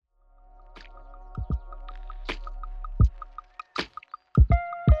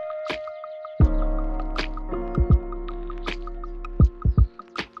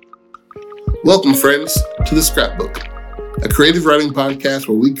Welcome, friends, to The Scrapbook, a creative writing podcast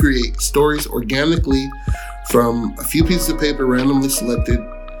where we create stories organically from a few pieces of paper randomly selected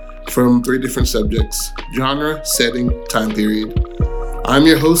from 3 different subjects: genre, setting, time period. I'm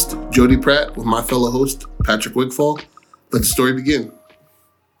your host, Jody Pratt, with my fellow host, Patrick Wigfall. Let the story begin.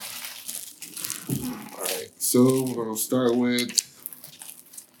 All right, so we're going to start with...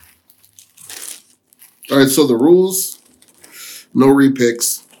 All right, so the rules, no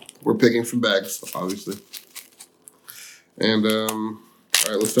repicks. We're picking from bags, obviously. And, all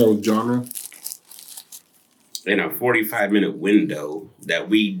right, let's start with genre. In a 45-minute window that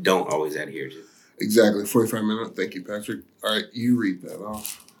we don't always adhere to. Exactly, 45 minutes. Thank you, Patrick. All right, you read that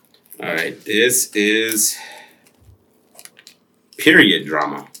off. All right, this is period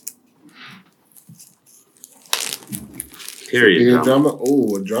drama. Period drama.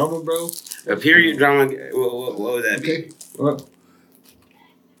 Oh, a drama, bro? A period drama, what would that be? Well,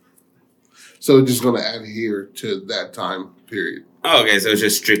 so just going to adhere to that time period. Oh, okay, so it's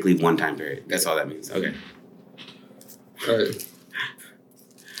just strictly one time period. That's all that means. Okay. All right.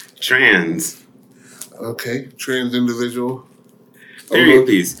 Trans. Okay, trans individual. Period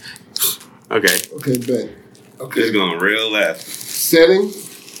piece. Okay. Okay, bet. Okay. It's going real left. Setting.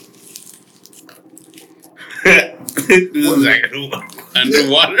 This is like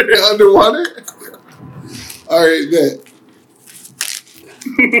underwater. Underwater? All right, bet.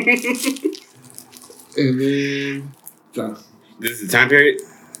 And then, John. This is the time period?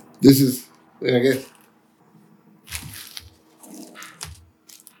 This is, okay.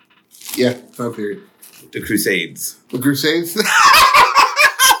 Yeah, time period. The Crusades. The Crusades?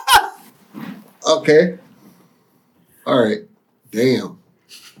 Okay. All right. Damn.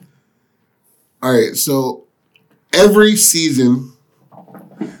 All right, so every season,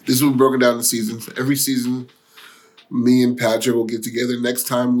 this was broken down in seasons. Every season, me and Patrick will get together. Next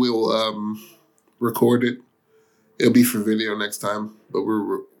time, we'll record it. It'll be for video next time, but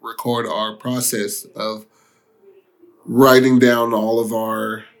we'll record our process of writing down all of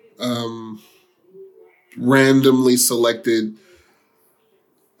our randomly selected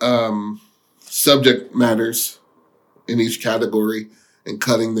subject matters in each category and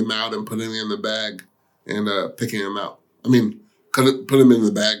cutting them out and putting them in the bag and picking them out. I mean, put them in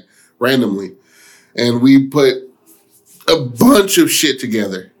the bag randomly. And we put a bunch of shit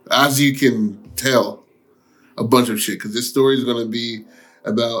together, as you can tell, a bunch of shit, because this story is going to be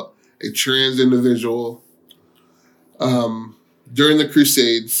about a trans individual during the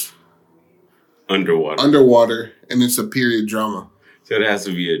Crusades. Underwater, and it's a period drama. So it has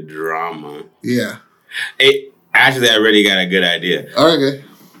to be a drama. Yeah. Hey, actually, I already got a good idea. All right, okay.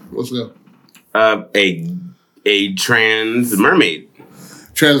 Let's go. A trans mermaid.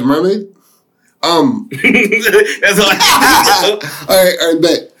 Trans mermaid? That's all I have. All right,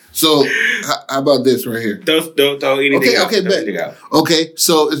 bet. So, how about this right here? Don't throw anything out. Okay, bet. Okay,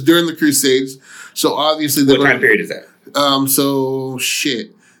 so it's during the Crusades. So, obviously... What time period is that? So,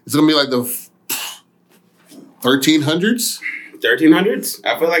 shit. It's going to be like the 1300s? 1300s?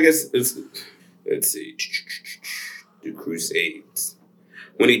 I feel like it's let's see. The Crusades.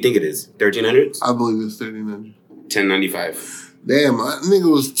 When do you think it is? 1300s? I believe it's 1300. 1095. Damn, I think it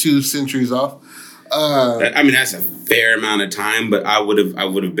was 2 centuries off. I mean, that's a fair amount of time, but I would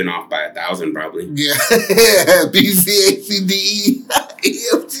have been off by 1,000 probably. Yeah. BC, ACDE,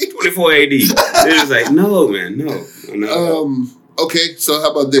 EFT. 24 AD. It was like, no, man, no. Okay, so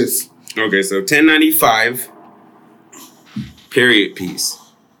how about this? Okay, so 1095 period piece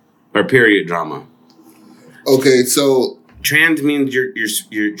or period drama. Okay, so trans means you're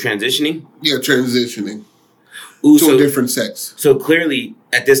transitioning. Yeah, transitioning to a different sex. So clearly,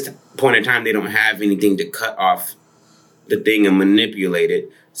 at this point in time, they don't have anything to cut off the thing and manipulate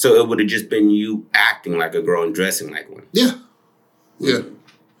it. So it would have just been you acting like a girl and dressing like one. Yeah, yeah.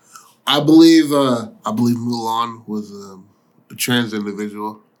 I believe Mulan was a trans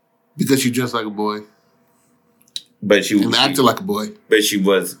individual because she dressed like a boy. But she acted like a boy. But she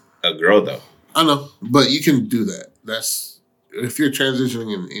was a girl, though. I know, but you can do that. That's if you're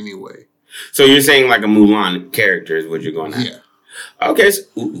transitioning in any way. So you're saying like a Mulan character is what you're going at? Yeah. Okay. So,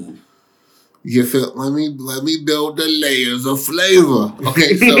 ooh. You feel? Let me build the layers of flavor.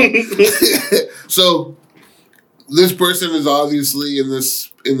 Okay, so so this person is obviously in the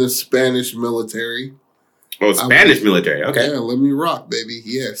Spanish military. Oh, Spanish military. Okay. Yeah, let me rock, baby.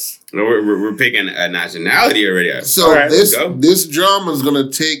 Yes. No, we're picking a nationality already. So right, this drama is going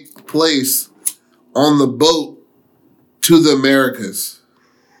to take place on the boat to the Americas.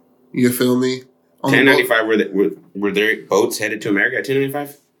 You feel me? 1095. Were there boats headed to America at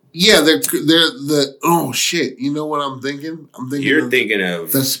 1095? Yeah, they're the oh shit. You know what I'm thinking? I'm thinking You're thinking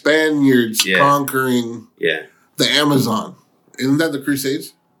of the Spaniards conquering the Amazon. Isn't that the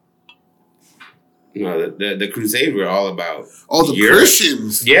Crusades? No, the Crusades were all about the Europe.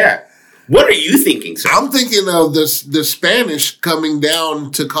 Christians. Yeah. What are you thinking, sir? I'm thinking of the Spanish coming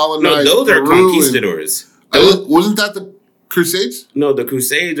down to colonize. No, those are Peru conquistadors. Wasn't that the Crusades? No, the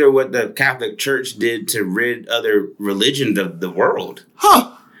Crusades are what the Catholic Church did to rid other religions of the world.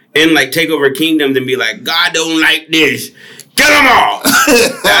 Huh. And like take over kingdoms and be like, God don't like this. Kill them all.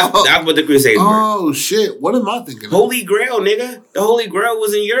 That's what the Crusades were. Oh, shit. What am I thinking of? Holy Grail, nigga. The Holy Grail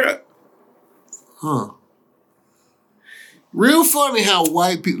was in Europe. Huh. Real funny how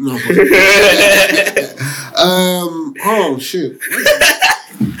white people... No. Oh, shit.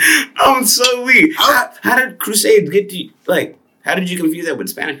 I'm so weak. How did Crusades get to... Like, how did you confuse that with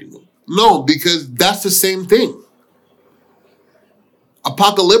Spanish people? No, because that's the same thing.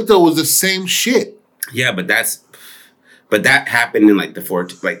 Apocalypto was the same shit. Yeah, but that happened in like the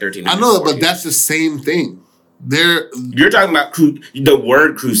 1300s. I know that, but that's the same thing. You're talking about the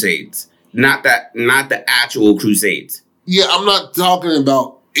word Crusades, not the actual Crusades. Yeah, I'm not talking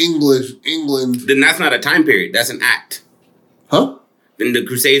about England. Then that's not a time period. That's an act. Huh? Then the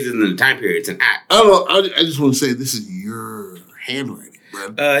Crusades isn't a time period. It's an act. I don't know. I just want to say this is your handwriting.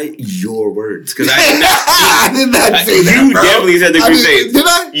 Your words, because I did not say that. You definitely said the Crusades. Did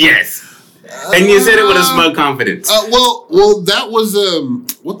I? Yes. And you said it with a smug confidence. Well, that was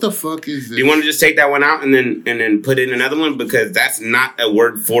what the fuck is this? Do you want to just take that one out and then put in another one, because that's not a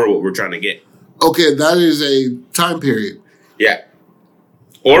word for what we're trying to get. Okay, that is a time period. Yeah.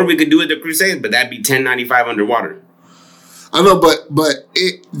 Or we could do it the Crusades, but that'd be 1095 underwater. I know, but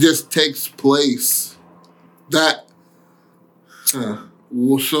it just takes place that.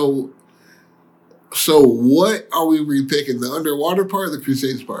 Well, so what are we repicking? The underwater part or the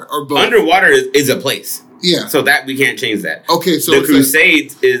Crusades part? Or both? Underwater is a place. Yeah. So that we can't change that. Okay, so the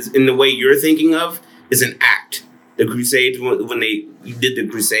Crusades is, in the way you're thinking of, is an act. The Crusades, when they did the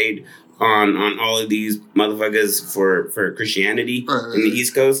crusade on all of these motherfuckers for Christianity in the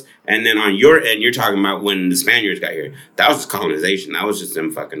East Coast, and then on your end, you're talking about when the Spaniards got here. That was colonization. That was just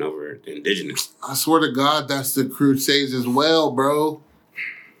them fucking over the indigenous. I swear to God, that's the Crusades as well, bro.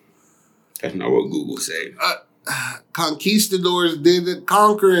 That's not what Google said. Conquistadors did it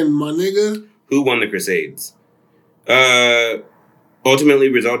conquering, my nigga. Who won the Crusades? Ultimately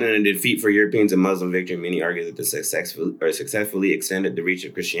resulted in a defeat for Europeans and Muslim victory. Many argue that the successfully extended the reach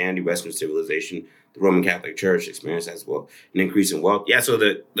of Christianity, Western civilization. The Roman Catholic Church experienced as well an increase in wealth. Yeah, so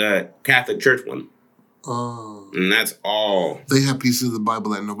the Catholic Church won. Oh. And that's all. They have pieces of the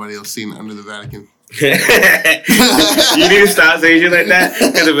Bible that nobody else seen under the Vatican. You need to stop saying shit like that,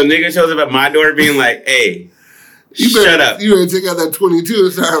 because if a nigga shows up at my door being like, hey, shut up. You better take out that 22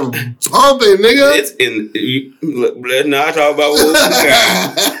 and start pumping, nigga. It's in. Let's not talk about what.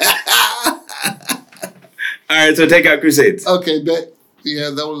 All right, so take out Crusades. Okay, bet.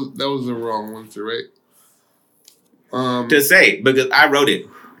 Yeah, that was the wrong one to rate. To say, because I wrote it.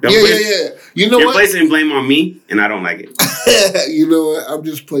 Yeah. You know You're what? You're placing blame on me, and I don't like it. You know what? I'm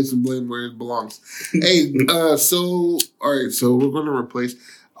just placing blame where it belongs. Hey, all right, so we're going to replace.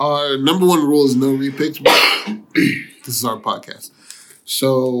 Our number one rule is no repicks, but this is our podcast.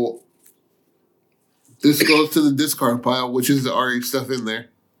 So this goes to the discard pile, which is already stuff in there.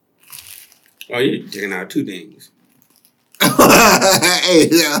 Oh, you're taking out two things. Hey,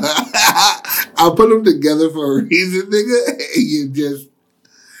 I put them together for a reason, nigga.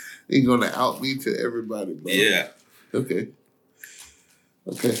 You're going to out me to everybody, bro. Yeah. Okay,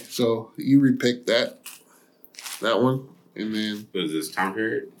 so you repick that one, and then... What is this, time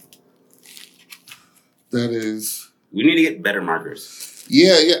period? That is... We need to get better markers.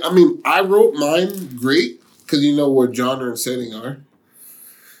 Yeah. I mean, I wrote mine great, because you know what genre and setting are.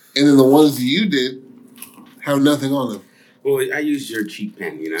 And then the ones that you did have nothing on them. Well, I used your cheap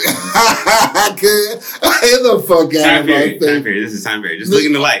pen, you know? Get the fuck out of my face. Time period. This is time period. Just look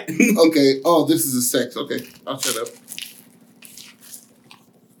in the light. Okay. Oh, this is a sex. Okay. I'll shut up.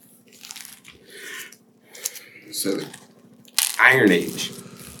 7. Iron Age.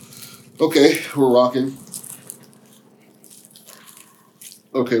 Okay. We're rocking.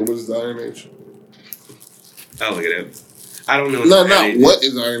 Okay. What is the Iron Age? I'll look it up. I don't know. No, what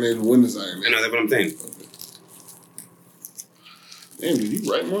is Iron Age? When is Iron Age? I know, that's what I'm saying. Okay. Damn, did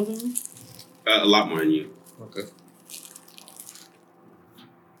you write more than me? A lot more than you. Okay.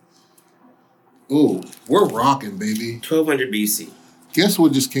 Ooh, we're rocking, baby. 1200 BC. Guess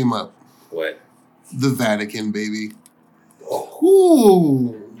what just came up? What? The Vatican, baby.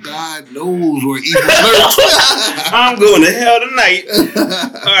 Ooh, God knows where evil lurks. I'm going to hell tonight.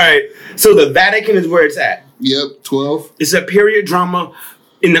 All right. So the Vatican is where it's at. Yep, 12. It's a period drama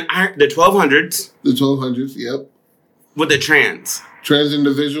in the 1200s. The 1200s, yep. With a trans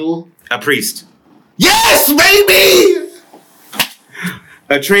individual. A priest. Yes, baby!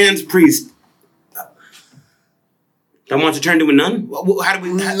 A trans priest. That wants to turn to a nun? How do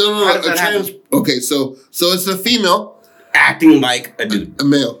we... No. A trans... Happen? Okay, so it's a female. Acting like a dude. A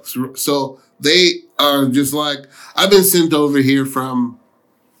male. So they are just like... I've been sent over here from...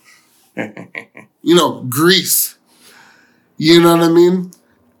 Greece. You know what I mean?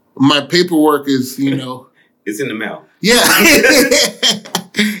 My paperwork is, It's in the mail. Yeah.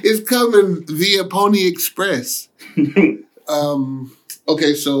 It's coming via Pony Express.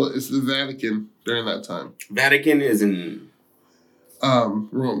 Okay, so it's the Vatican during that time. Vatican is in...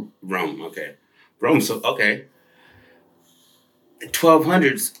 Rome. Rome, okay. Rome, so, okay.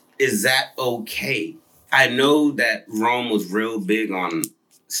 1200s, is that okay? I know that Rome was real big on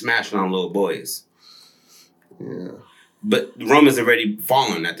smashing on little boys. Yeah. But Rome is already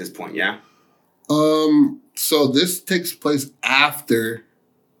fallen at this point, yeah? So this takes place after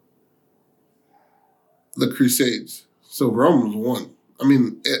the Crusades. So Rome was won. I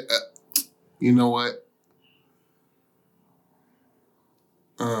mean, you know what?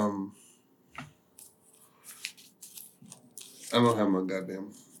 I don't have my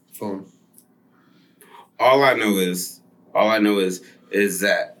goddamn phone. All I know is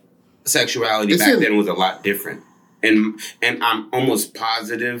that sexuality back then was a lot different. And I'm almost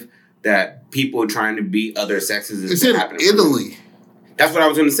positive that people trying to be other sexes is happening. It's in Italy. That's what I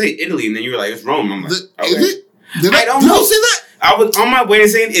was going to say, Italy, and then you were like, it's Rome. I'm like, okay. Is it? I don't know. Say that? I was on my way to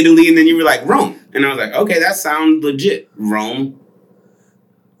saying Italy, and then you were like, Rome. And I was like, okay, that sounds legit. Rome.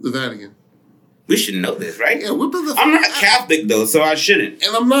 The Vatican. We should know this, right? Yeah, I'm not Catholic, though, so I shouldn't.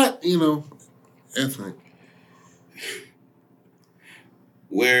 And I'm not, ethnic.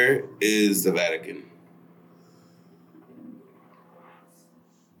 Where is the Vatican?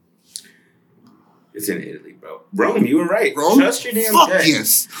 It's in Italy, bro. Rome, you were right. Rome? Trust your damn Fuck gut.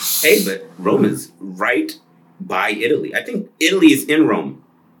 Yes. Hey, but Rome is right by Italy. I think Italy is in Rome.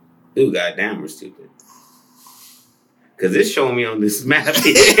 Ooh, goddamn, we're stupid. Because it's showing me on this map. Let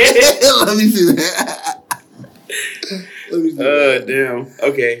me see that. Let me see that. Damn.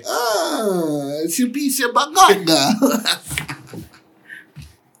 Okay. Si pizza baganda.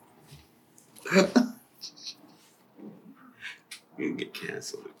 You're going to get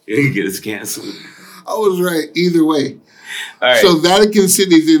canceled. You're going to get us canceled. I was right either way. All right. So Vatican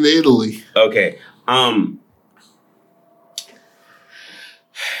City's in Italy. Okay.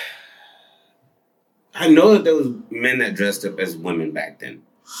 I know that there was men that dressed up as women back then.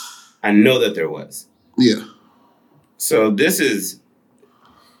 I know that there was. Yeah. So is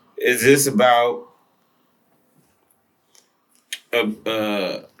this about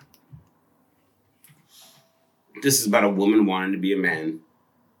this is about a woman wanting to be a man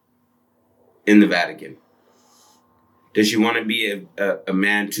in the Vatican? Does she want to be a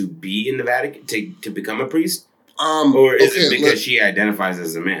man to be in the Vatican, to become a priest? Or is it because she identifies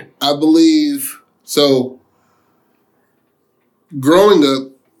as a man? I believe... So, growing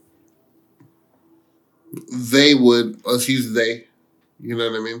up, they would, let's use they, you know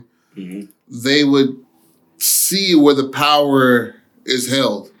what I mean? Mm-hmm. They would see where the power is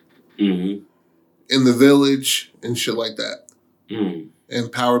held in the village and shit like that. Mm.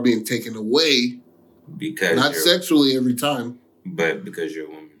 And power being taken away. Because not sexually every time. But because you're a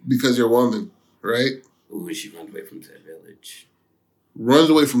woman. Because you're a woman, right? Ooh, she runs away from said village. Runs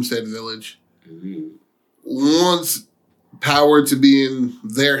away from said village. Mm-hmm. Wants power to be in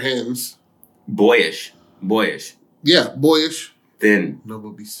their hands. Boyish. Yeah, boyish. Thin. No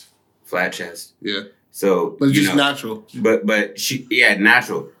boobies. Flat chest. Yeah. So, but just natural. But she,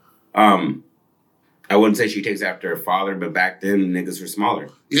 natural. I wouldn't say she takes after her father, but back then niggas were smaller.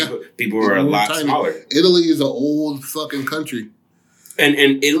 Yeah. People were a lot smaller. Italy is an old fucking country. And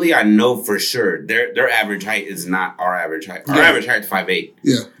Italy, I know for sure, their average height is not our average height. Our average height is 5'8".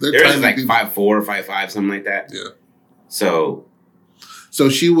 Yeah. Theirs is like 5'4", 5'5", something like that. Yeah. So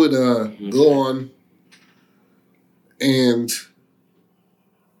she would go on and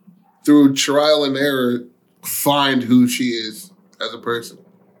through trial and error find who she is as a person,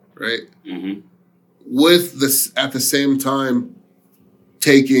 right? Mm-hmm. With this, at the same time,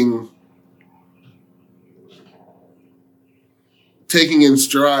 taking in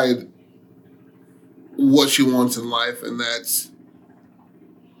stride what she wants in life, and that's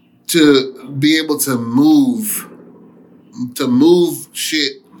to be able to move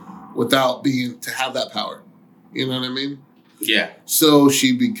shit without to have that power. You know what I mean? Yeah. So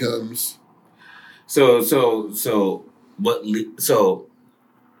she becomes. So what? So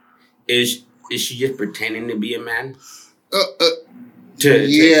is she just pretending to be a man?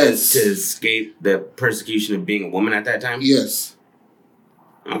 Yes. To escape the persecution of being a woman at that time? Yes.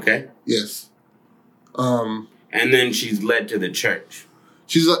 Okay. Yes. And then she's led to the church.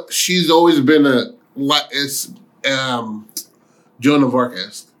 She's always been it's Joan of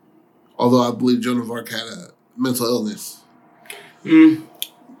Arc-esque. Although I believe Joan of Arc had a mental illness.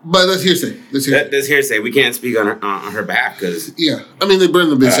 But that's hearsay. That's hearsay. We can't speak on her behalf because... Yeah. I mean, they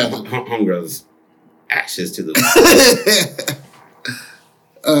burned the bitch out. Homegirl's ashes to the...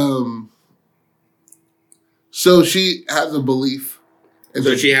 So she has a belief.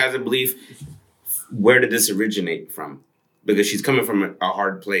 She has a belief. Where did this originate from? Because she's coming from a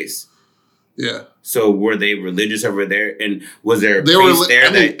hard place. Yeah. So were they religious over there? And was there a priest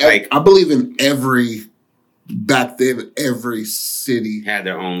there? I believe in back then, every city had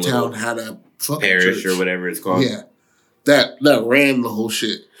their own town had a fucking parish church. Or whatever it's called. Yeah. That ran the whole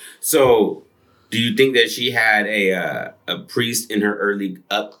shit. So do you think that she had a priest in her early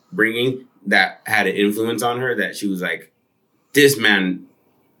upbringing that had an influence on her, that she was like, this man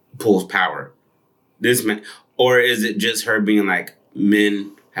pulls power? This man, or is it just her being like,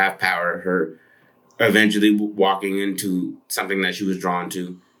 men have power, her eventually walking into something that she was drawn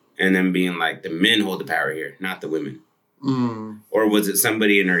to and then being like, the men hold the power here, not the women? Or was it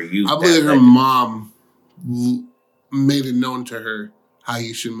somebody in her youth? I believe her mom made it known to her how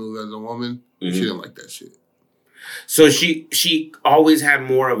you should move as a woman. She didn't like that shit. So she always had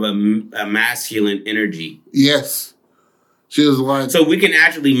more of a masculine energy. Yes. She was like... So we can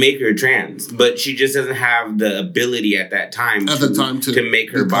actually make her trans, but she just doesn't have the ability at that time to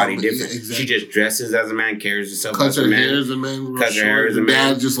make her body different. Yeah, exactly. She just dresses as a man, carries herself as a man. Cuts her hair as a man. Cuts her hair as a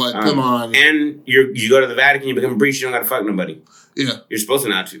man. Just like, come on. And you go to the Vatican, you become a priest, you don't got to fuck nobody. Yeah. You're supposed to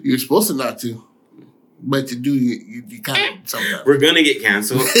not to. You're supposed to not to. But you do, you kind of sometimes. We're going to get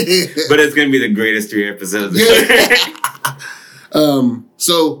canceled, but it's going to be the greatest 3 episodes.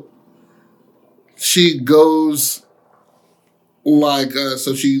 So she goes...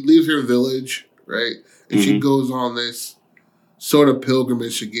 so she leaves her village, right? And she goes on this sort of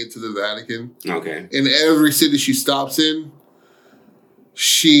pilgrimage to get to the Vatican. Okay. In every city she stops in,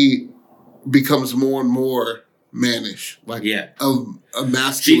 she becomes more and more mannish. Like, a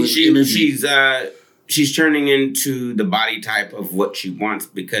masculine energy. She's turning into the body type of what she wants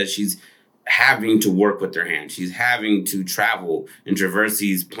because she's having to work with her hands. She's having to travel and traverse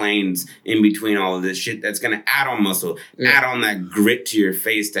these plains in between all of this shit that's going to add on muscle, add on that grit to your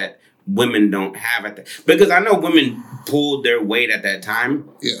face that women don't have at that. Because I know women pulled their weight at that time.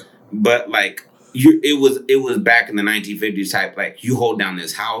 Yeah. But like it was back in the 1950s type, like, you hold down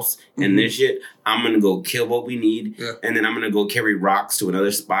this house and this shit, I'm going to go kill what we need. Yeah. And then I'm going to go carry rocks to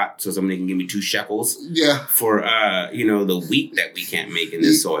another spot so somebody can give me 2 shekels. Yeah. For, the wheat that we can't make in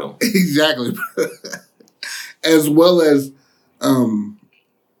this soil. Exactly. As well as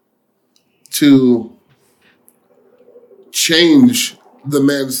to change the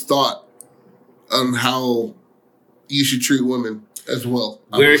man's thought on how you should treat women as well.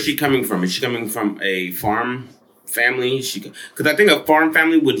 Where is she coming from? Is she coming from a farm family? Because I think a farm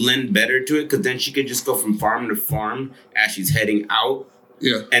family would lend better to it, because then she could just go from farm to farm as she's heading out.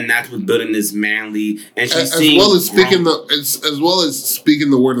 Yeah, and that's what's building this manly, and she's as well as speaking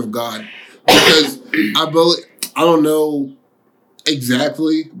the word of God. Because I don't know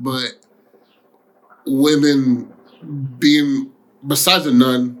exactly, but women being, besides a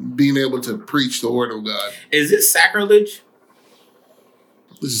nun, being able to preach the word of God. Is this sacrilege?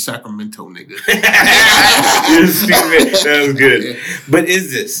 This is Sacramento, nigga. You're stupid. That was good. Yeah. But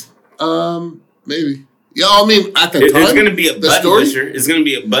is this? Maybe. Yeah, I mean, at the time, it's going to be a button pusher. It's going to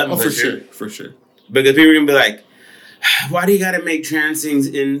be a button pusher. For sure. Because people are going to be like, why do you got to make trans things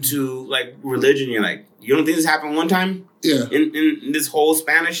into, like, religion? You're like, you don't think this happened one time? Yeah. In this whole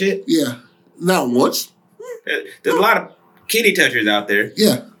span of shit? Yeah. Not once. There's a lot of kitty touchers out there.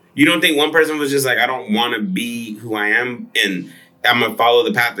 Yeah. You don't think one person was just like, I don't want to be who I am, and I'm going to follow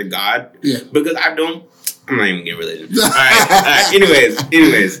the path of God? Yeah. Because I'm not even getting religion. All right.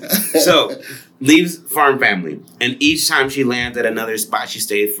 Anyways. So, leaves farm family. And each time she lands at another spot, she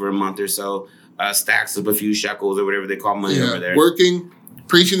stays for a month or so, stacks up a few shekels or whatever they call money over there. Working,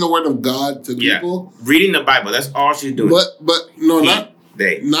 preaching the word of God to people. Reading the Bible. That's all she's doing. But not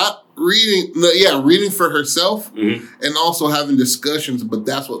reading. Reading for herself, and also having discussions, but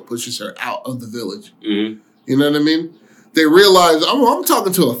that's what pushes her out of the village. Mm-hmm. You know what I mean? they realize I'm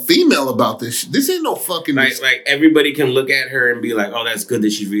talking to a female about this. This ain't no fucking like everybody can look at her and be like, "Oh, that's good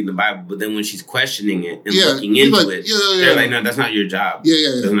that she's reading the Bible," but then when she's questioning it and looking into it, they're like, "No, that's not your job.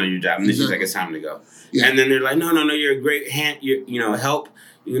 Yeah. That's not your job." And then she's like, "It's time to go." Yeah. And then they're like, "No, you're a great hand. Help.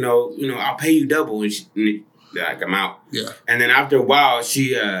 I'll pay you double." And they're like, "I'm out." Yeah. And then after a while,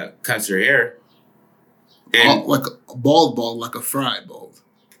 she cuts her hair, and like a bald, like a fry bald.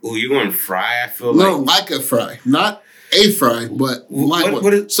 Oh, you're going fry? I feel like a fry, not a fry, but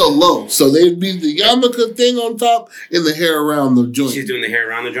so low. So there'd be the yarmulke thing on top and the hair around the joint. She's doing the hair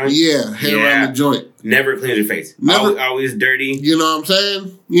around the joint? Yeah, hair around the joint. Never cleans her face. Always dirty. You know what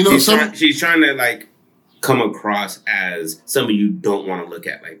I'm saying? She's trying to like come across as somebody you don't want to look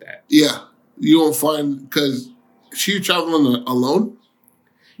at like that. Yeah. You don't find, because she's traveling alone.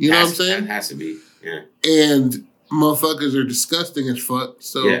 You know what I'm saying? That has to be, yeah. And motherfuckers are disgusting as fuck.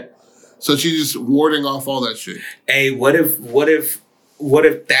 So yeah. So she's just warding off all that shit. Hey, what if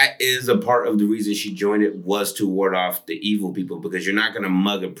that is a part of the reason she joined it was to ward off the evil people? Because you're not going to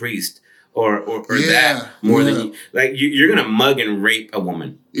mug a priest or that more than you. Like, you're going to mug and rape a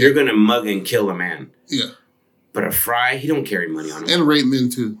woman. Yeah. You're going to mug and kill a man. Yeah. But a fry, he don't carry money on him. And rape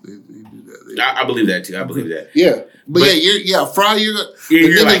men, too. They do that. I believe that, too. I believe that. Yeah. But fry, you're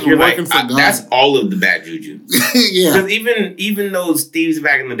like for God. That's all of the bad juju. Yeah. Because even those thieves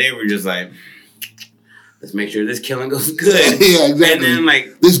back in the day were just like, let's make sure this killing goes good. Yeah, exactly. And then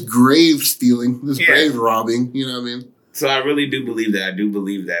like this grave stealing, this grave robbing. You know what I mean? So I really do believe that. I do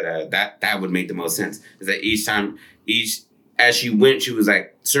believe that that would make the most sense. Is that as she went, she was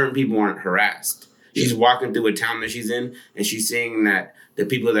like, certain people aren't harassed. She's walking through a town that she's in, and she's seeing that the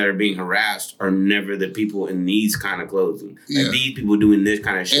people that are being harassed are never the people in these kind of clothing. Yeah. Like these people doing this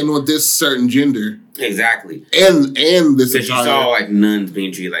kind of shit. And with this certain gender. Exactly. And this she saw like nuns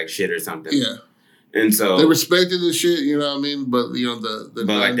being treated like shit or something. Yeah. And so they respected the shit, you know what I mean? But but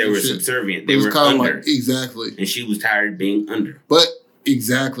like they were subservient. They were under. Like, exactly. And she was tired of being under. But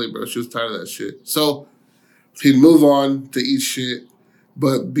exactly, bro. She was tired of that shit. So he'd move on to eat shit,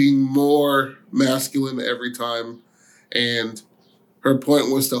 but being more masculine every time. And her point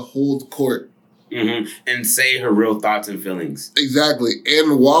was to hold court. Mm-hmm. And say her real thoughts and feelings. Exactly.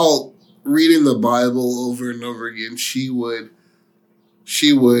 And while reading the Bible over and over again, she would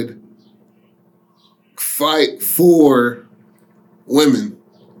fight for women.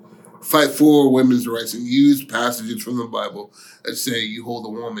 Fight for women's rights and use passages from the Bible that say you hold a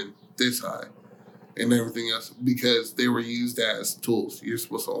woman this high and everything else because they were used as tools. You're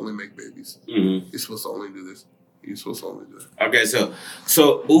supposed to only make babies. Mm-hmm. You're supposed to only do this. You're supposed to only do that. Okay, so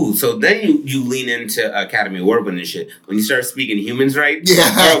then you lean into Academy Award winning shit. When you start speaking women's rights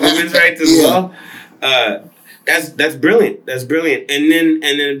as well, that's brilliant. That's brilliant. And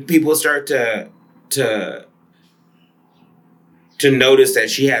then people start to notice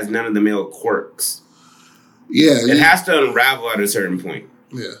that she has none of the male quirks. Yeah. It has to unravel at a certain point.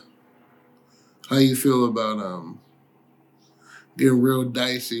 Yeah. How you feel about getting real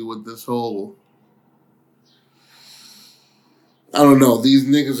dicey with this whole, I don't know, these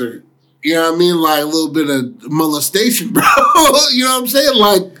niggas are, you know what I mean? Like a little bit of molestation, bro. You know what I'm saying?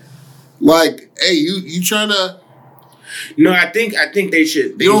 Like, hey, you trying to... No, I think they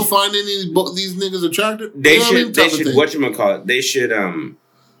should... You don't find any of these niggas attractive? They should whatchamacallit? They should,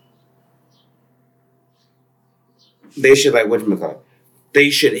 they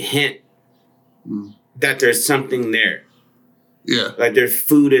should hint that there's something there. Yeah. Like there's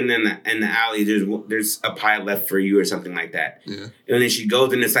food in the alley. There's a pie left for you or something like that. Yeah. And then she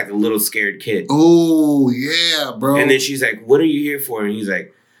goes and it's like a little scared kid. Oh, yeah, bro. And then she's like, "What are you here for?" And he's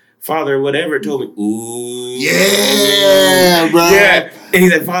like, "Father, whatever told me." Ooh. Yeah, bro. Yeah. And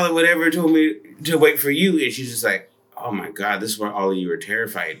he's like, "Father, whatever told me to wait for you." And she's just like, "Oh my God, this is why all of you are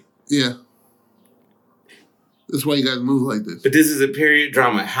terrified." Yeah. That's why you guys move like this. But this is a period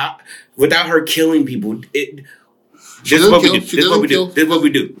drama. How, without her killing people, This is what we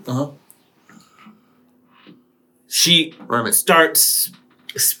do. Uh-huh. She starts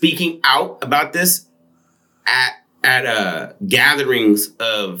speaking out about this at gatherings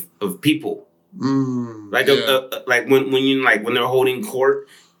of people. Like when they're holding court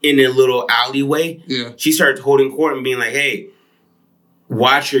in a little alleyway. Yeah. She starts holding court and being like, "Hey,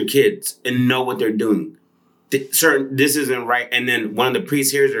 watch your kids and know what they're doing. This isn't right." And then one of the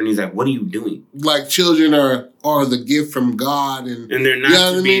priests hears her and he's like, "What are you doing?" Like children are the gift from God, and they're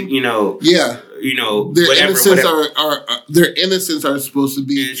not to be, their innocence are their innocence are supposed to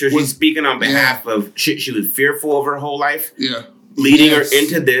be. And so she's speaking on behalf of she was fearful of her whole life. Yeah, leading her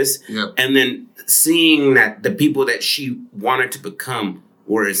into this, yep. And then seeing that the people that she wanted to become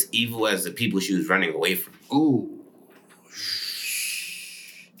were as evil as the people she was running away from. Oh,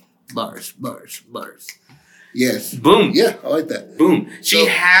 Bars. Yes. Boom. Yeah, I like that. Boom. She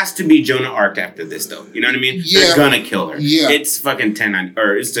has to be Joan of Arc after this, though. You know what I mean? Yeah. They're gonna kill her. Yeah. It's fucking 10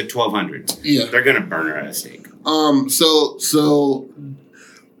 or it's the 1200s. Yeah. They're gonna burn her at a stake. So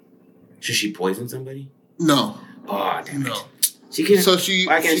should she poison somebody? No. Oh, damn it. No. She can't. So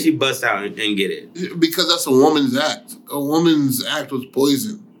why can't she bust out and get it? Because that's a woman's act. A woman's act was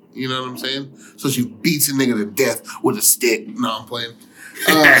poison. You know what I'm saying? So she beats a nigga to death with a stick. No, I'm playing.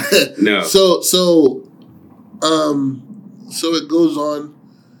 No. So it goes on,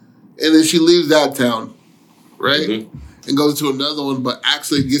 and then she leaves that town, right? Mm-hmm. And goes to another one, but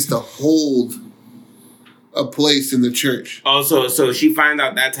actually gets to hold a place in the church. Also, so she finds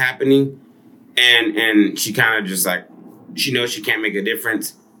out that's happening, and she kind of just like, she knows she can't make a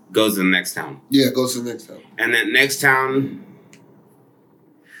difference, goes to the next town. Yeah, goes to the next town. And then next town,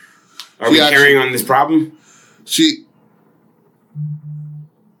 are we carrying on this problem?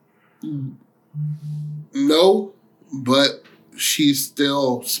 No, but she's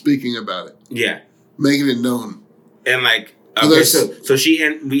still speaking about it. Yeah. Making it known. And like, okay, so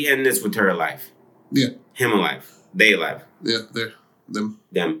we end this with her alive. Yeah. Him alive. They alive. Yeah, them.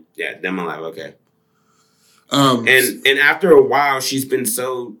 Them. Yeah, them alive, okay. And after a while, she's been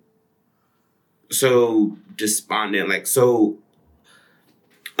so despondent, like so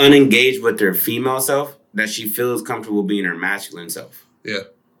unengaged with her female self that she feels comfortable being her masculine self. Yeah.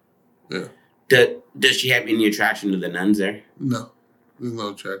 Yeah. Does she have any attraction to the nuns there? No. There's no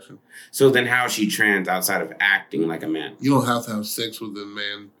attraction. So then how is she trans outside of acting like a man? You don't have to have sex with a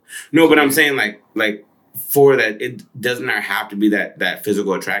man. No, but I'm saying like for that, it doesn't have to be that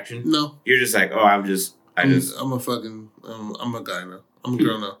physical attraction. No. You're just like, oh, I'm a guy now. I'm a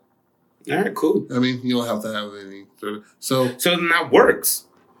girl now. All right, cool. I mean, you don't have to have any sort of... So then that works.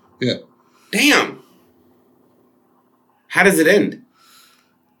 Yeah. Damn. How does it end?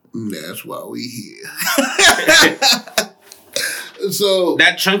 That's why we here. So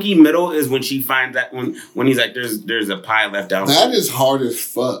that chunky middle is when she finds that when he's like, there's a pie left out. That is hard as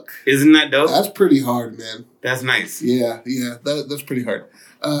fuck. Isn't that dope? That's pretty hard, man. That's nice. Yeah. That's pretty hard.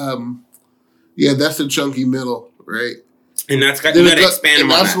 Yeah, that's the chunky middle, right? And that's got you gotta expand on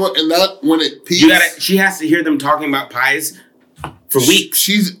that. When it peaks, she has to hear them talking about pies for weeks.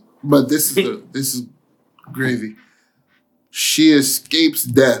 This is gravy. She escapes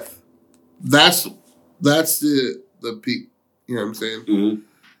death. That's the peak. You know what I'm saying? Mm-hmm.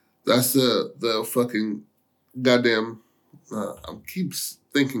 That's the fucking goddamn. I keep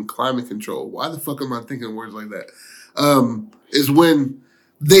thinking climate control. Why the fuck am I thinking words like that? Is when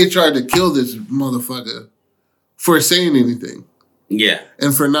they tried to kill this motherfucker for saying anything. Yeah.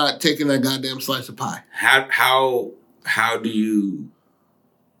 And for not taking that goddamn slice of pie. How do you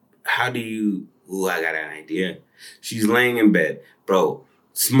ooh, I got an idea. She's laying in bed. Bro,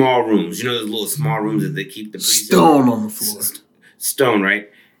 small rooms. You know those little small rooms that they keep the priest stone on the floor. Stone, right?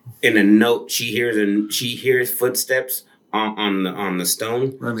 In a note, she hears footsteps on the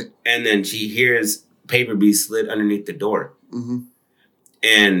stone. Right. And then she hears paper be slid underneath the door. Mm-hmm.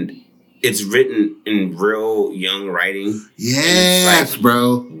 And it's written in real young writing. Yes, like,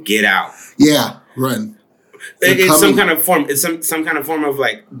 bro. Get out. Yeah, run. It's some kind of form. It's some kind of form of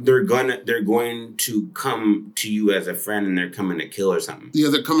like they're going to come to you as a friend and they're coming to kill or something. Yeah,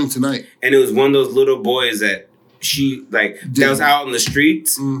 they're coming tonight. And it was one of those little boys that she that was out in the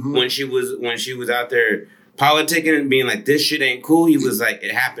streets when she was out there politicking and being like, this shit ain't cool. He was like,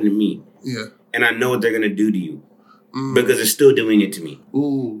 it happened to me. Yeah. And I know what they're gonna do to you because they're still doing it to me.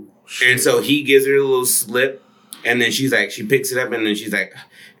 Ooh. Shit. And so he gives her a little slip, and then she's like, she picks it up, and then she's like,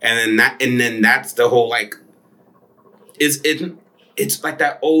 and then that's the whole like. It's like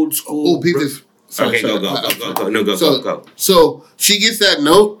that old school. Oh, people. Okay, go. No, go. So she gets that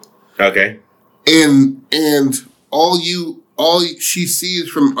note. Okay. And all she sees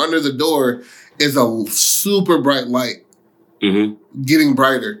from under the door is a super bright light. Mm-hmm. Getting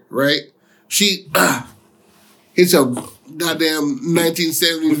brighter, right? She hits a goddamn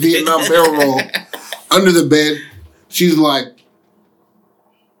 1970s Vietnam barrel roll under the bed. She's like,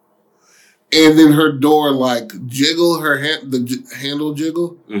 and then her door like jiggle, the handle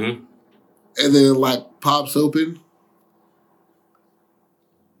jiggle, and then it like pops open.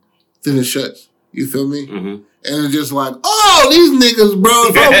 Then it shuts. You feel me? Mm-hmm. And it's just like, oh, these niggas, bro.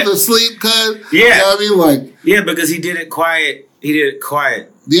 If I was asleep, cuz. Yeah. You know what I mean? Like. Yeah, because he did it quiet. Yeah,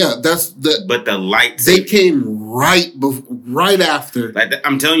 that's the. But the lights. They came right after. Like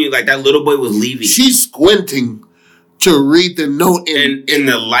I'm telling you, like that little boy was leaving. She's squinting to read the note. And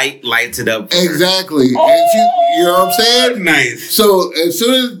the light lights it up. Exactly. Oh, and you know what I'm saying? Nice. So as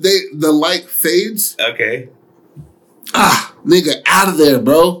soon as the light fades. Okay. Nigga, out of there,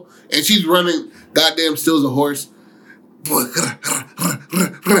 bro. And she's running, goddamn steals a horse.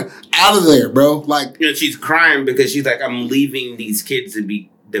 Out of there, bro. Like, you know, she's crying because she's like, I'm leaving these kids to be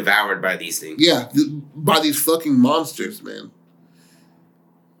devoured by these things. Yeah, by these fucking monsters, man.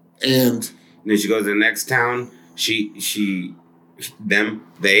 And then she goes to the next town. They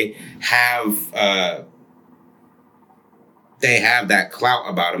have that clout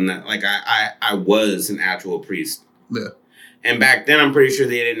about them that like I was an actual priest. Yeah. And back then I'm pretty sure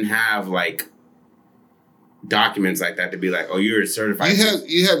they didn't have like documents like that to be like, oh, you're a certified.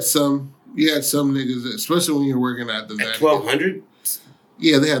 You had some niggas, especially when you're working at the Vatican. 1200?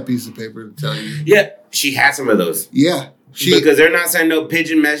 Yeah, they had a piece of paper to tell you. Yeah, she had some of those. Yeah. Because they're not sending no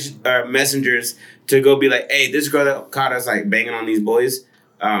pigeon messengers to go be like, hey, this girl that caught us like banging on these boys,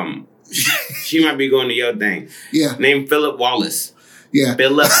 she might be going to your thing. Yeah. Named Philip Wallace. Yeah.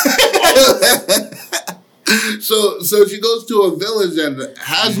 Philip Wallace. So she goes to a village that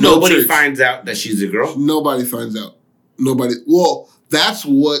has nobody finds out that she's a girl. Nobody finds out. Nobody. Well, that's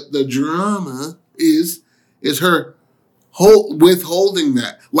what the drama is her withholding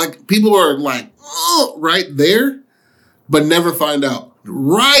that. Like, people are like, oh, right there, but never find out.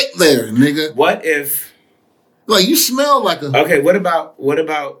 Right there, nigga. What if... Like, you smell like a... Okay, what about...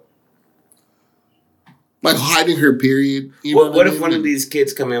 Like, hiding her period. You know what if one of these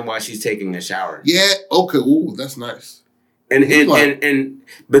kids come in while she's taking a shower? Yeah, okay. Ooh, that's nice. And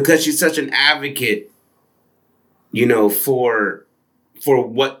because she's such an advocate, you know, for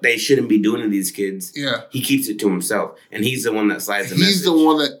what they shouldn't be doing to these kids, yeah, he keeps it to himself. And he's the one that slides the message. He's the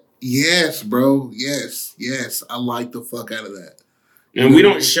one that... Yes, bro. Yes. I like the fuck out of that. And we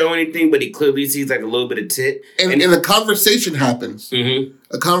don't show anything, but he clearly sees like a little bit of tit. And a conversation happens. Mm-hmm.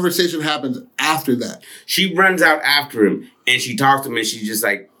 A conversation happens after that. She runs out after him and she talks to him and she's just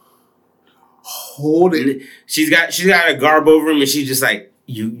like, hold it. She's got a garb over him and she's just like,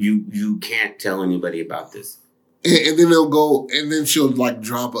 you can't tell anybody about this. And then they'll go, and then she'll like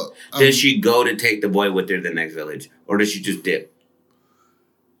drop up. Does she go to take the boy with her to the next village, or does she just dip?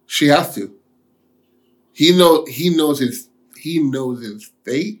 She has to. He knows his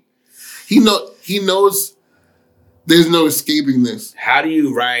fate. He knows there's no escaping this. How do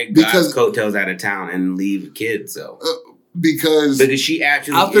you ride God's coattails out of town and leave kids though? Because she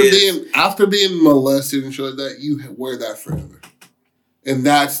actually after being molested and shit like that, you wear that forever, and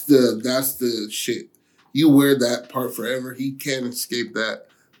that's the shit. You wear that part forever. He can't escape that.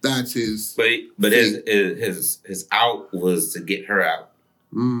 That's his. But his out was to get her out.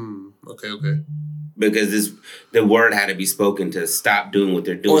 Okay. Because the word had to be spoken to stop doing what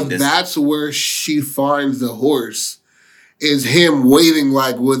they're doing. Or that's where she finds the horse. Is him waiting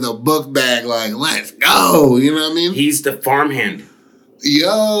like with a book bag, like, let's go. You know what I mean? He's the farmhand.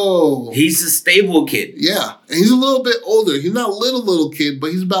 Yo. He's a stable kid. Yeah. And he's a little bit older. He's not a little kid,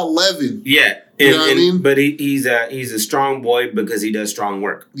 but he's about 11. Yeah. You know what I mean? But he's a strong boy because he does strong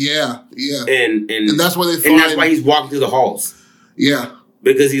work. Yeah. And that's why that's why he's walking through the halls. Yeah.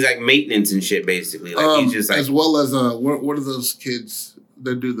 Because he's like maintenance and shit, basically. Like he's just like, as well as what are those kids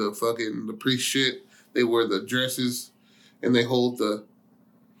that do the priest shit? They wear the dresses and they hold the.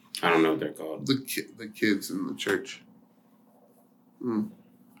 I don't know what they're called. The kids in the church.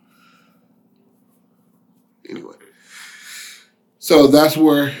 Anyway, so that's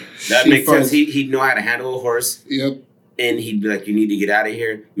where that makes sense. He'd know how to handle a horse. Yep. And he'd be like, "You need to get out of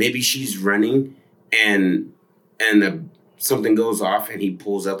here." Maybe she's running and something goes off and he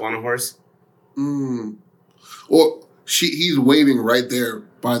pulls up on a horse. Or he's waiting right there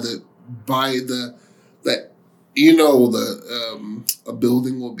by the a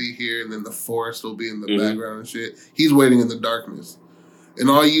building will be here and then the forest will be in the background and shit. He's waiting in the darkness. And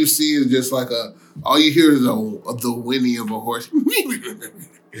all you see is just like all you hear is the whinny of a horse.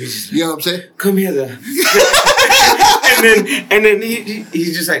 You know what I'm saying? Come here, though. and then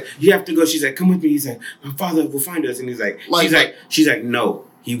he's just like, you have to go. She's like, come with me. He's like, my father will find us. And he's like, she's like, no,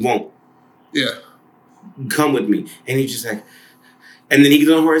 he won't. Yeah. Come with me. And he's just like, and then he gets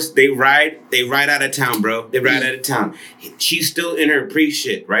on a horse. They ride out of town, bro. They ride out of town. She's still in her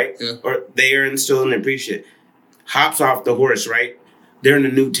pre-shit, right? Yeah. Or they are still in their pre-shit. Hops off the horse, right? They're in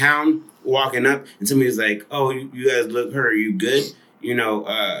a new town, walking up, and somebody's like, oh, you guys look hurt. Are you good? You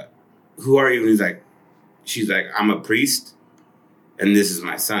know, who are you? And she's like, I'm a priest, and this is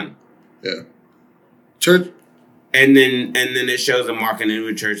my son. Yeah. Church. And then it shows them walking into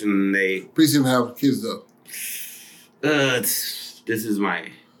a church, and they priests didn't have kids though. This is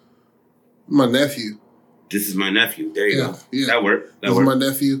my nephew. This is my nephew. There you go. Yeah. That worked. This is my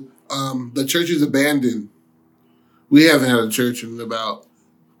nephew. The church is abandoned. We haven't had a church in about,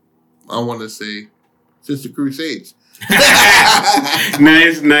 I want to say, since the Crusades.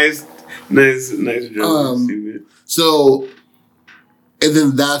 Nice joke. So, and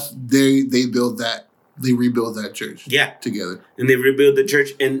then they build that. They rebuild that church. Yeah, together, and they rebuild the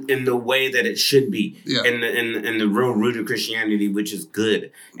church in the way that it should be. Yeah, in the real root of Christianity, which is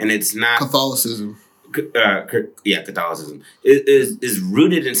good, and it's not Catholicism. Catholicism is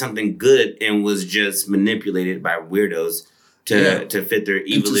rooted in something good and was just manipulated by weirdos to fit their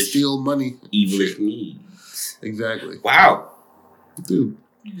evilish, and to steal money, evilish needs. Exactly. Wow, dude,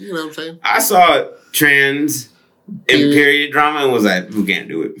 you know what I'm saying? I saw trans and period drama and was like, we can't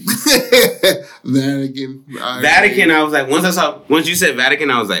do it. Vatican. I was like, once you said Vatican,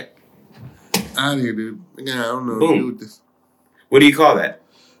 I was like, out of here, dude. Yeah, I don't know boom. What to do with this. What do you call that?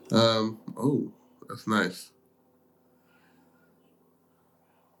 Oh, that's nice.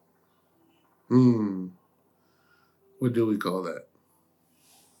 What do we call that?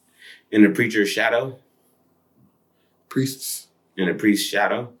 In a preacher's shadow? Priests. In a priest's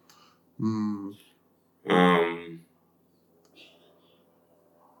shadow?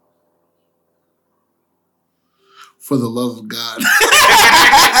 For the love of God.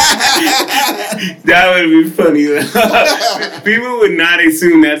 That would be funny. People would not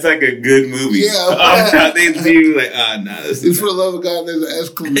assume that's like a good movie. Yeah. They'd be like, no. It's for the love of God. There's an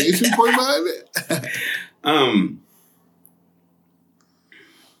exclamation point behind it.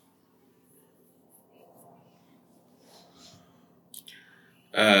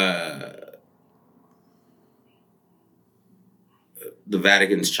 The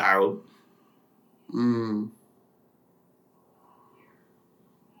Vatican's child.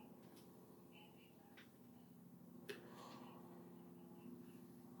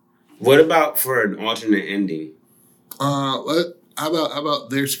 What about for an alternate ending? How about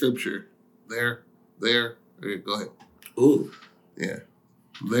their scripture? Their. Okay, go ahead. Ooh. Yeah.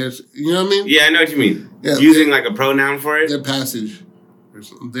 There's, you know what I mean? Yeah, I know what you mean. Yeah, using like a pronoun for it? Their passage.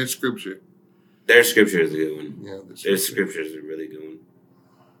 Their scripture. Their scripture is a good one. Yeah, their scripture is a really good one.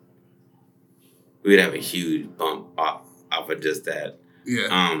 We'd have a huge bump off of just that.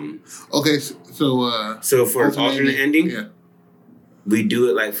 Yeah. Okay, so for alternate ending, yeah, we do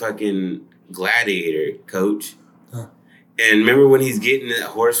it like fucking Gladiator, coach. Huh. And remember when he's getting that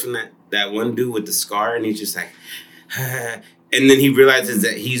horse from that one dude with the scar, and he's just like, and then he realizes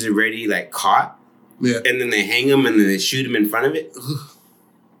that he's already like caught. Yeah. And then they hang him and then they shoot him in front of it.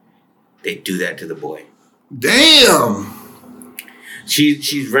 They do that to the boy. Damn.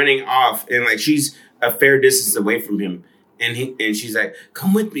 She's running off and like she's a fair distance away from him, and she's like,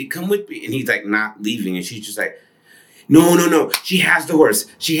 come with me, and he's like not leaving, and she's just like, no, she has the horse,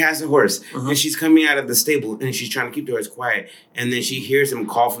 uh-huh. And she's coming out of the stable and she's trying to keep the horse quiet, and then she hears him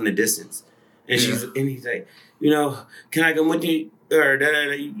call from the distance, and he's like, can I come with you? Or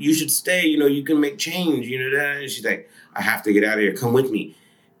you should stay, you can make change, and she's like, I have to get out of here, come with me.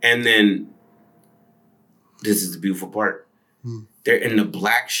 And then this is the beautiful part. They're in the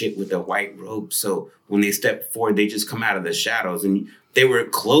black shit with the white robe. So when they step forward, they just come out of the shadows. And they were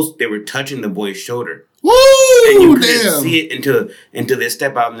close. They were touching the boy's shoulder. Woo! And you couldn't see it until they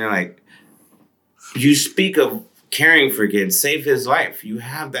step out and they're like, you speak of caring for kids, save his life. You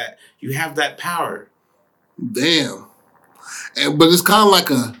have that power. Damn. But it's kind of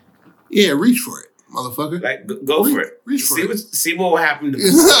like reach for it, motherfucker. Like, go for it. Reach for it. See what will happen to me.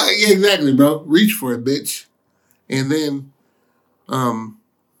 Yeah, exactly, bro. Reach for it, bitch. And then, that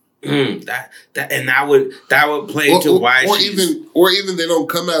would play to why or even they don't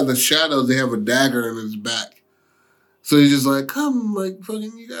come out of the shadows. They have a dagger in his back, so he's just like, come, like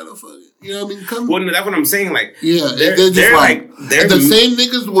fucking, you gotta fucking, you know what I mean? Come. Well, that's what I'm saying. Like, yeah, they're just they're the same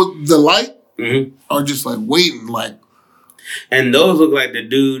niggas with the light are just like waiting, like, and those look like the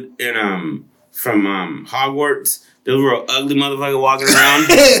dude in from Hogwarts. The real ugly motherfucker walking around.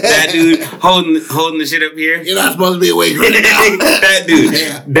 That dude holding the shit up here. You're not supposed to be awake right now. That dude.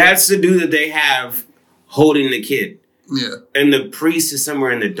 Yeah. That's the dude that they have holding the kid. Yeah. And the priest is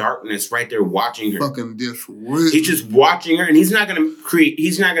somewhere in the darkness right there watching her. Fucking disrespect. He's just watching her, and he's not gonna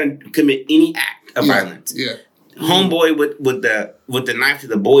commit any act of violence. Yeah. Homeboy with the knife to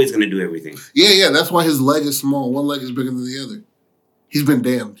the boy is gonna do everything. Yeah. That's why his leg is small. One leg is bigger than the other. He's been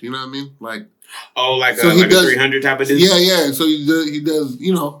damned. You know what I mean? Like. Oh, like a 300 type of dude? Yeah. So he does,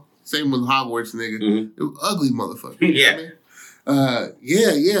 same with Hogwarts, nigga. Mm-hmm. Ugly motherfucker. Yeah.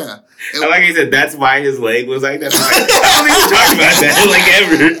 Yeah. And like I said, that's why his leg was like that. I don't even talk about that, like,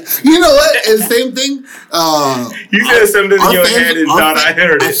 ever. You know what? And same thing. You said something in your head and thought I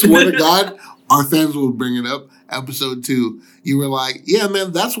heard it. I swear to God, our fans will bring it up. Episode 2, you were like, yeah,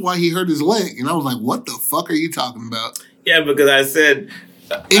 man, that's why he hurt his leg. And I was like, what the fuck are you talking about? Yeah, because I said...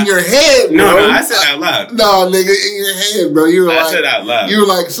 In your head, bro. No, I said out loud. No, nigga, in your head, bro. You were I said out loud. You were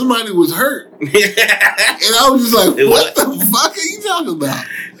like, somebody was hurt. And I was just like, what the fuck are you talking about?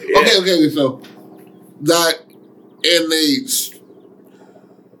 Yeah. Okay, so that, and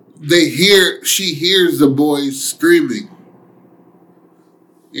she hears the boys screaming.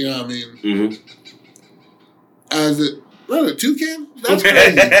 You know what I mean? Mm-hmm. As a toucan? That's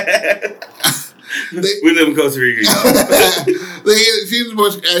crazy. We live in Costa Rica, y'all.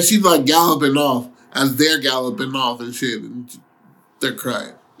 As she's like galloping off, as they're galloping off and shit, and they're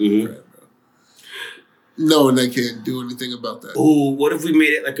crying. Mm-hmm. Crying, bro. Knowing they can't do anything about that. Ooh, what if we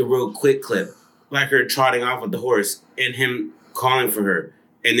made it like a real quick clip? Like her trotting off with the horse and him calling for her.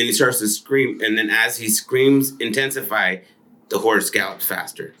 And then he starts to scream. And then as he screams, intensify, the horse gallops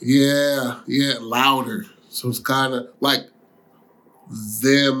faster. Yeah, louder. So it's kind of like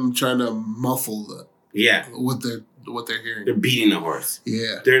them trying to muffle what they're hearing. They're beating the horse.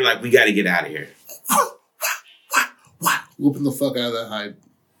 Yeah. They're like, we got to get out of here. Whooping the fuck out of that hide.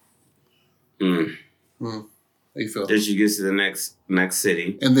 How you feel? Then she gets to the next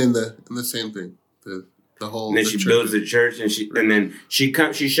city. And then the same thing. The whole. And then she builds the church, and she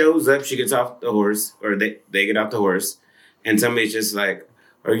shows up. She gets off the horse, or they get off the horse, and somebody's just like,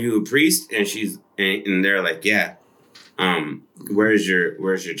 "Are you a priest?" And and they're like, "Yeah." Where's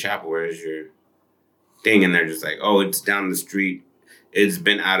your chapel? Where's your thing? And they're just like, "Oh, it's down the street. It's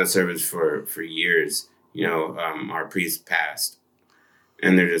been out of service for years. You know, our priest passed."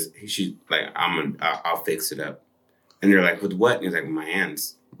 And she's like, I'll fix it up. And they're like, with what? And he's like, with my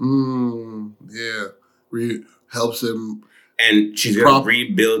hands. Yeah. Helps him. And she's going to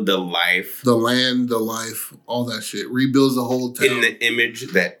rebuild the life. The land, the life, all that shit. Rebuilds the whole town. In the image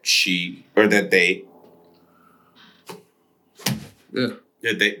that they. Yeah.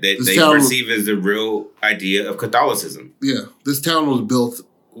 That they perceive as the real idea of Catholicism. Yeah. This town was built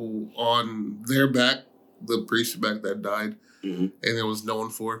on their back, the priest's back that died. Mm-hmm. And it was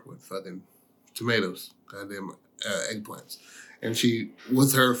known for fucking tomatoes, goddamn eggplants. And she,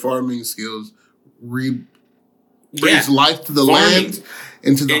 with her farming skills, brings life to the land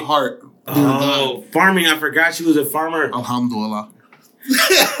and to the heart. Farming! I forgot she was a farmer. Alhamdulillah.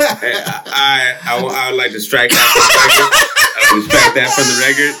 I would like to strike that from the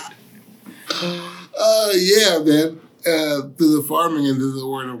record. Yeah, man. Through the farming and through the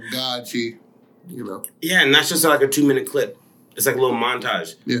word of God, she, Yeah, and that's just like a 2-minute clip. It's like a little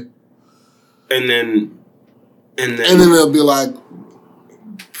montage. Yeah. And then it'll be like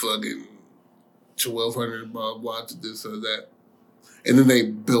fucking 1,200 watts of this or that. And then they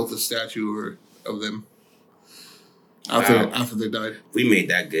built a statue of them after they died. We made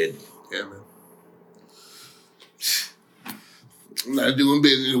that good. Yeah, man. I'm not doing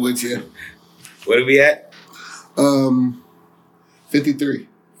business with you. What are we at? 53.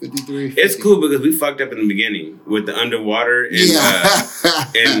 53. It's cool because we fucked up in the beginning with the underwater and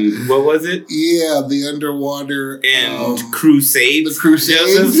and what was it? Yeah, the underwater and Crusades. The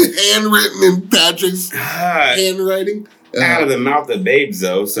Crusades, handwritten in Patrick's handwriting. Out of the mouth of babes,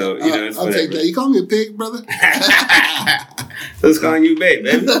 though. So it's I'll take that. You call me a pig, brother? Let's call you babe,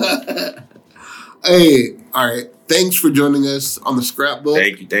 baby. Hey, all right. Thanks for joining us on the Scrapbook.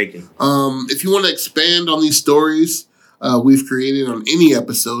 Thank you. If you want to expand on these stories we've created on any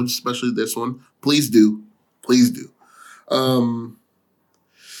episode, especially this one, please do. We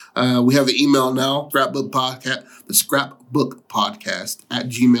have an email now, the Scrapbook Podcast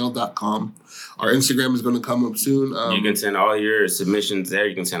 @gmail.com. Our Instagram is going to come up soon. You can send all your submissions there.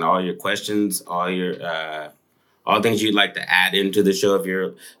 You can send all your questions, all your all things you'd like to add into the show.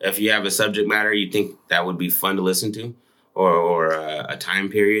 If you have a subject matter you think that would be fun to listen to, or a time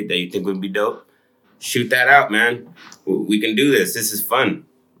period that you think would be dope, shoot that out, man. We can do this. This is fun.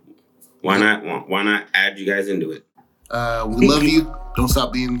 Why not add you guys into it? We love you. Don't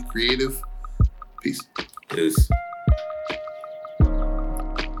stop being creative. Peace. Peace.